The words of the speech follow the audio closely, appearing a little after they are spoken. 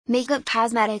Makeup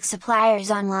cosmetic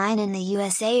suppliers online in the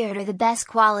USA order the best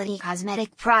quality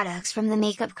cosmetic products from the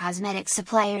makeup cosmetic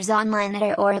suppliers online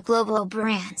at Aurora Global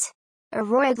Brands.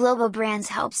 Aurora Global Brands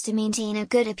helps to maintain a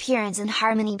good appearance and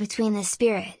harmony between the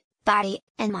spirit, body,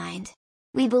 and mind.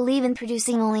 We believe in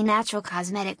producing only natural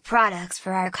cosmetic products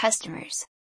for our customers.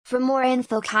 For more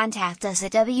info, contact us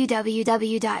at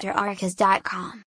www.auroracas.com.